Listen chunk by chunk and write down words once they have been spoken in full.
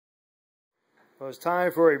Well, it's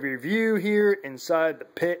time for a review here inside the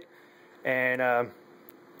pit, and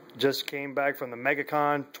just came back from the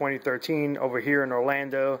Megacon 2013 over here in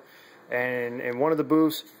Orlando, and in one of the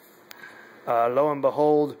booths, lo and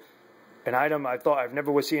behold, an item I thought I've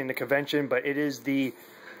never would see in the convention, but it is the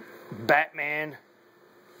Batman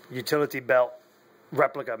utility belt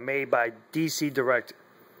replica made by DC Direct.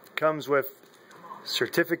 Comes with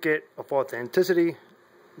certificate of authenticity,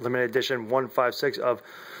 limited edition 156 of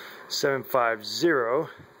 750,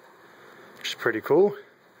 which is pretty cool.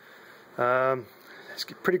 It's a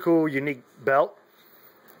pretty cool, unique belt.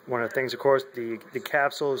 One of the things, of course, the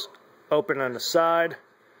capsule's open on the side.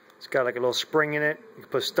 It's got like a little spring in it. You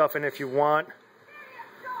can put stuff in it if you want.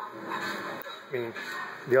 I mean,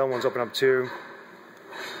 the other one's open up too.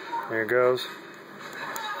 There it goes.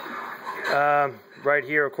 Right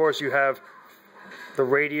here, of course, you have the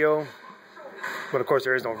radio. But of course,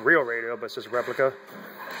 there is no real radio, but it's just a replica.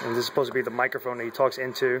 And this is supposed to be the microphone that he talks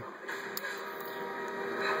into.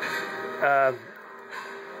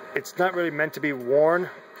 It's not really meant to be worn.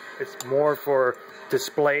 It's more for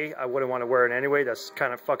display. I wouldn't want to wear it anyway. That's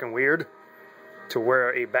kind of fucking weird to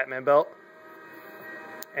wear a Batman belt.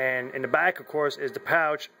 And in the back, of course, is the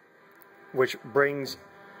pouch, which brings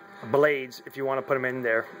blades if you want to put them in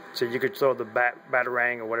there. So you could throw the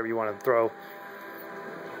batarang or whatever you want to throw.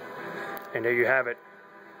 And there you have it.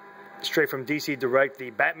 Straight from DC Direct, the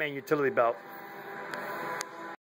Batman utility belt.